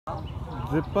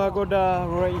The pagoda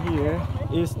right here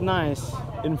is nice.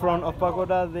 In front of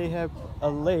pagoda they have a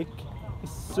lake.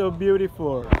 It's so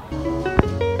beautiful.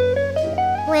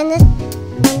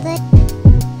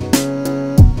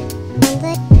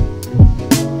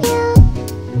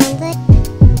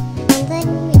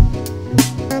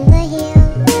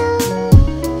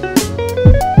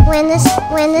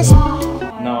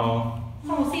 Now,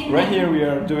 right here we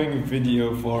are doing a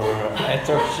video for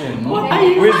attraction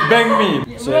with Bang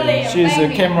Me. So she's a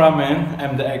cameraman,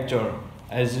 I'm the actor.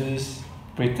 I just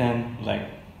pretend like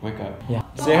wake up. Yeah.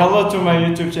 Say hello to my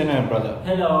YouTube channel, brother.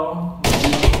 Hello.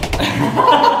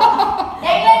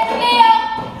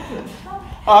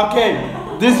 Okay,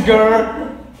 this girl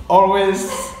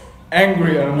always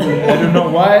angry at me. I don't know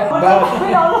why, but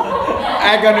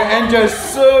I'm gonna enjoy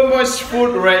so much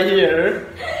food right here.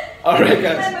 Alright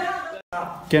guys,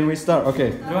 can we start?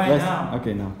 Okay, now.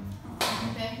 Okay, now.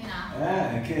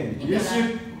 Okay, you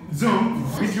should zoom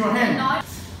with your hand.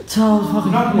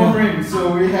 Not morning,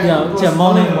 so we have to close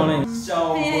morning.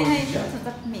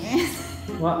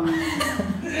 What?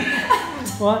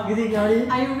 What? Cái gì đi?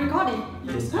 Are you recording?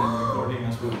 Yes, I'm recording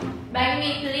as well. Bang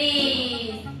me,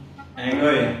 please. Anh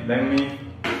ơi, bang me.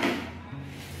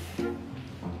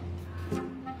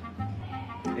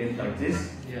 It's like this.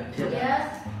 Yes.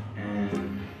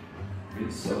 And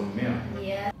with some milk.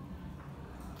 Yes.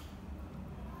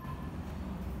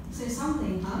 Say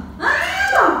something, huh?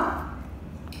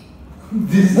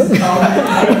 This is how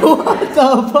What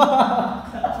the fuck?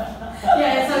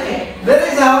 Yeah, it's okay. That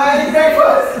is how I eat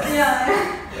breakfast. Yeah.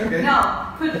 Okay. No,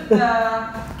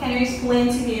 can you explain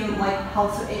to him like how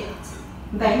to eat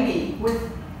baby with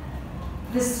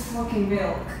this fucking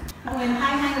milk? Hai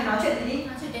người nói chuyện gì đi?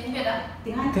 Nói chuyện tiếng Việt à?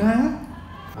 Tiếng Anh. Tiếng Anh.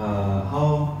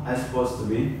 How I supposed to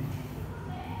be?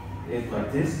 Eat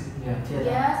like this. Yeah.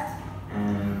 Yes.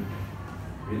 And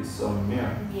with some milk.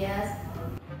 Yes.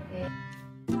 Okay.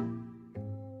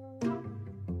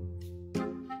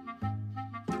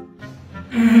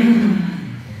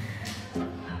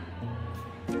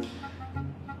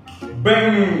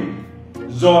 Bang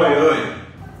rồi ơi.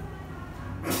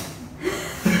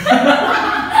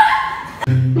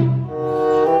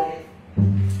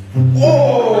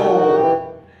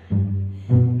 Oh!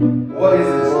 What is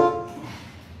this?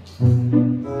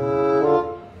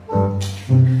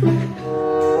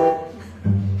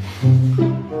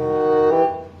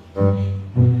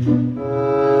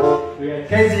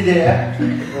 Cái gì đấy ạ?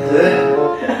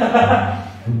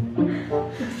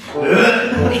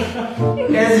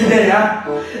 Cái gì đấy ạ?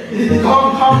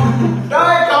 Không,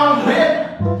 đây không biết.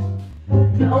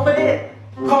 Không biết.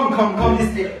 Come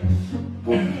this way.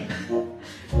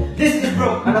 This is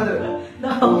broke. Another.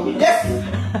 No. Yes.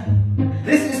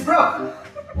 This is broke.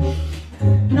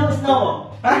 No, it's no.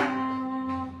 Huh?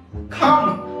 Come.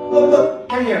 Look.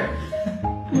 Come here.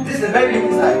 This is the baby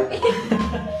inside.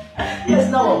 Yes,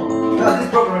 no. No, this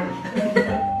is broke already.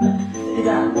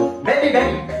 Yeah. Baby.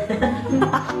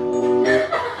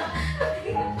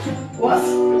 What?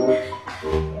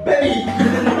 Baby.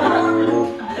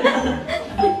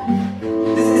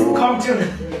 This is cartoon.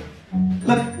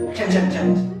 Look. Chant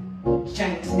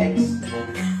eggs.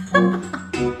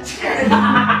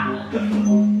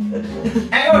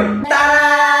 Anh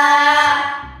ta-da!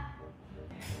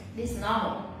 This is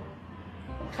normal.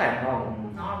 Kind of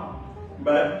Normal.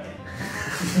 but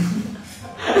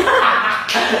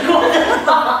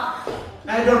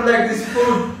I don't like this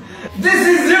food. This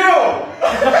is zero.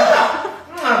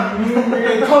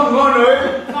 Come on,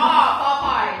 right? 4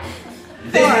 points.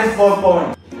 This is 4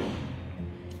 points.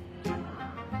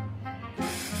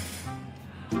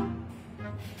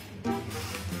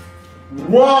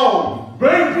 Wow,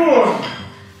 bacon!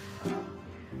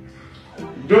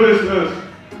 Delicious.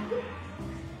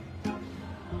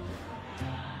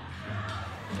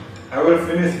 I will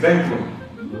finish bacon.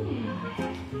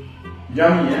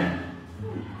 Yummy, yeah?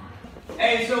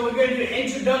 Hey, so we're gonna do the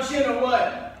introduction or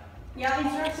what? Yeah,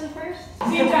 instruction first.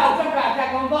 Xin chào tất cả các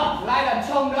con vật lại làm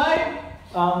chồng đấy.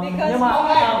 Nhưng mà Hôm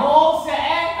nay bố sẽ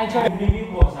anh cho mình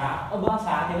review buổi sáng, bữa ăn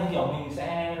sáng thì là kiểu mình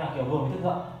sẽ là kiểu vừa mới thức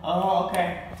dậy. ok.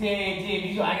 Thì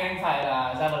ví dụ anh phải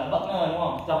là ra vào bất ngờ đúng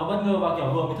không? Giả vào bất ngờ và kiểu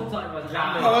vừa mới thức dậy và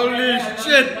ra về. Holy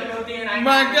shit!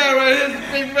 My guy right here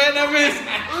speaks Vietnamese.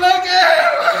 Look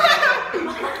at him!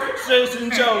 Say xin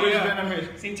chào with Vietnamese.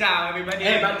 Xin chào everybody.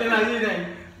 Hey, bạn tên là gì này?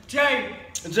 Jay.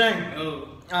 Jane.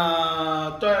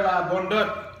 Tôi là Bon Đất.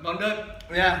 Bon Đất.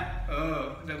 Yeah.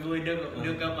 Rất vui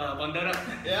được gặp Bon Đất.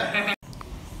 Yeah.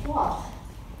 What?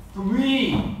 3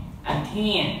 and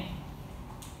 10.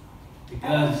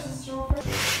 Because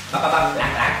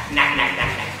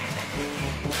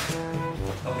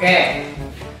Okay.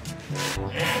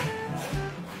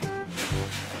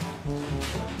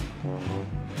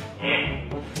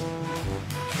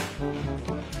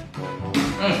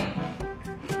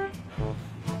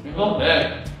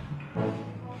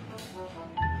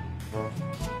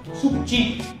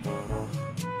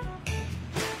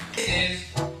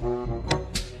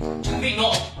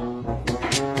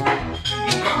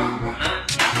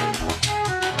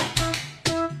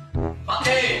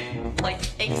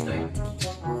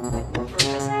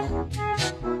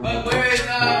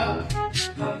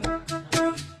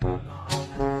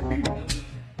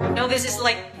 this is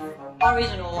like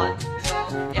original one. So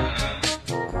yeah.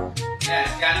 Yeah,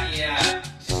 it's got the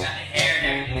hair and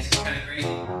everything. It's kind of crazy.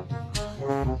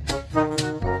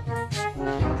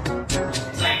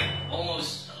 It's like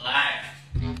almost alive.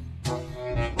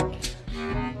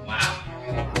 Wow,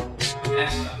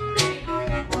 that's crazy.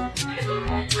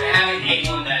 I haven't ate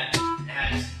one that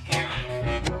has hair on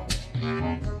it.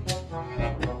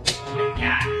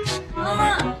 Oh my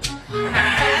god. Mama,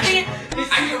 I think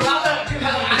I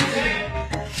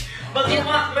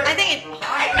think it's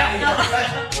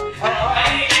hard.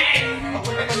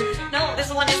 No, this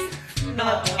one is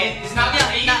no. It's not the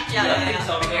meat. Yeah.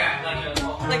 So yeah,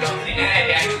 like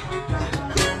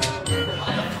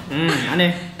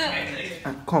Aneuk.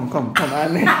 Come,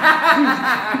 Aneuk.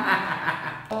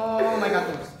 Oh my god.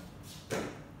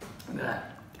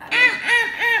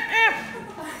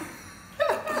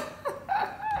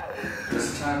 This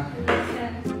time.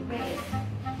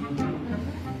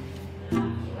 You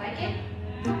like it?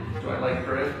 Do I like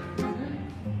bread?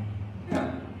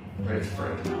 Yeah, bread's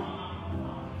bread.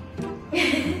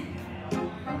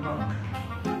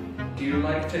 Do you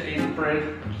like to eat bread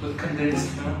with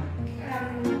condensed milk?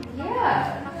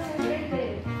 Yeah. Very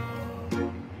good.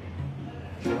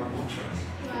 Horrible choice.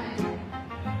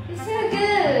 It's so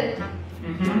good.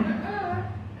 Mm-hmm.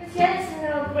 It's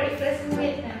traditional breakfast in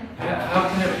Vietnam. How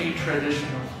can it be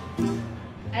traditional?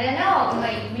 I don't know,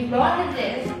 like we born with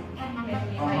this.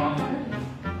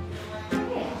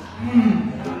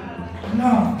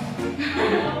 No.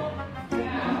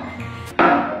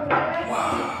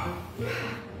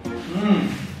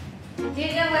 Do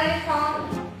you know where it's from?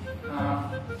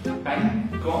 Bánh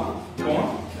cuốn.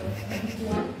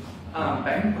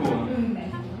 Bánh cuốn.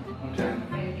 Okay.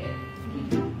 Very good.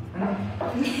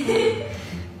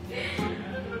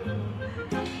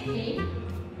 Ý,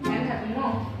 ăn thật đúng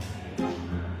không?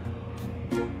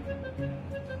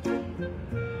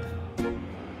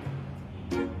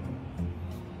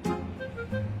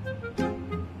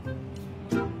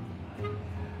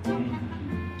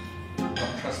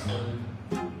 Don't trust me.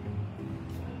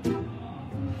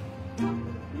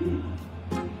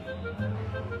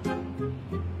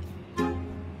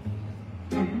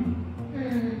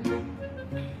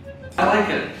 I like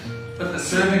it, but the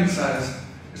serving size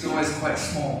is always quite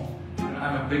small, and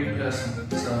I'm a big person,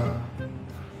 so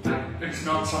it's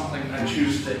not something I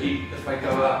choose to eat if I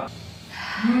go out.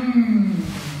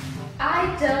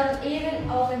 I don't even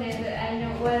open it, but I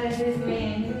know what this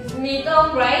means. Mì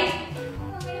tôm, right?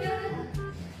 Oh my god.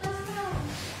 Let's go.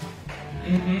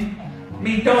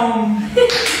 Mì tôm!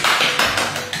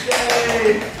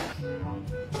 Yay!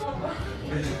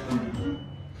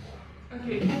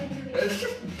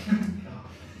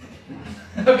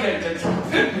 Okay, Jason.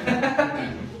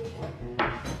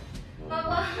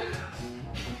 Mama.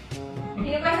 You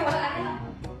know what I have?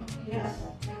 Yes.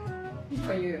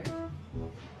 For you.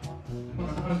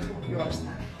 Yours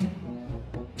now.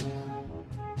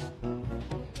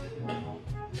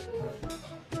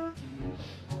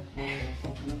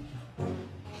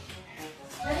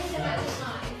 Let me get back to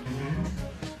mine.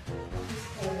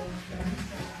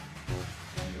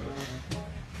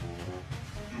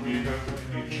 Do we have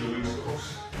any chili sauce?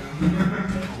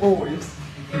 Oh, yes.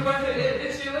 You want the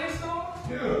chili sauce?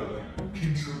 Yeah, like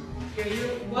pizza. Yeah, you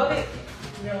love it.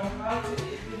 You know how to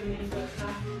eat Vietnamese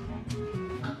stuff.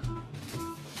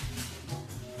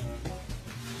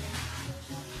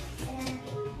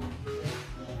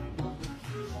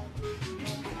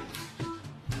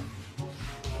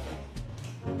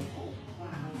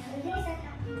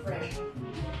 Fresh.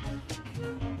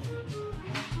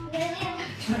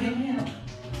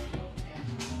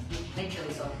 Make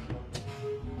chili sauce.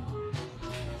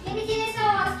 Give me chili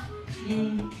sauce.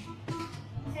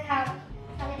 So how?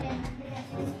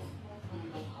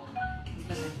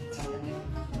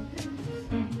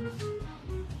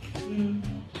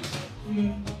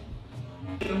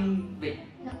 Trung vị.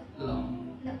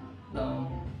 Lòng. Lòng.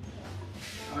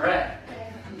 Alright.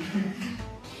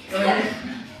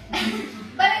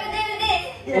 But I did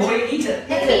this. Oh, wait, eat it.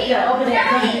 Okay. Yeah, open it.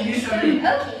 Okay. You show me.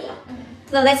 Okay.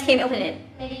 No, let's him open it.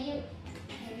 Maybe you.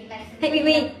 Maybe like. Hey,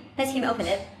 wait. Let's him open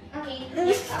it. Okay.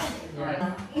 Right. No,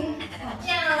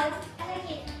 I like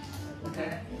it. Okay.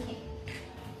 Okay.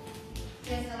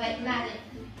 There's a white magic.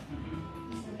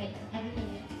 There's a white everything.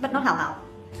 But not how.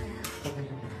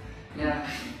 Yeah.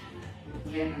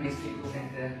 Vietnamese people think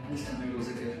that instant noodles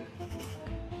are good.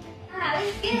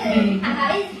 It's good.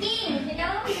 It's beans, you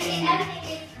know? Everything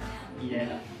is.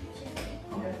 Yeah.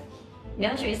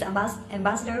 Yeah, she is the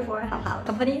ambassador for Hao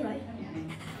company, right?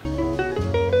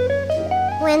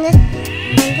 When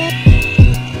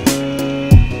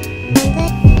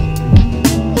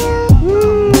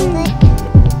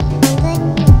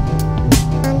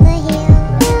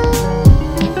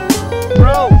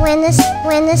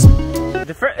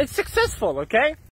okay?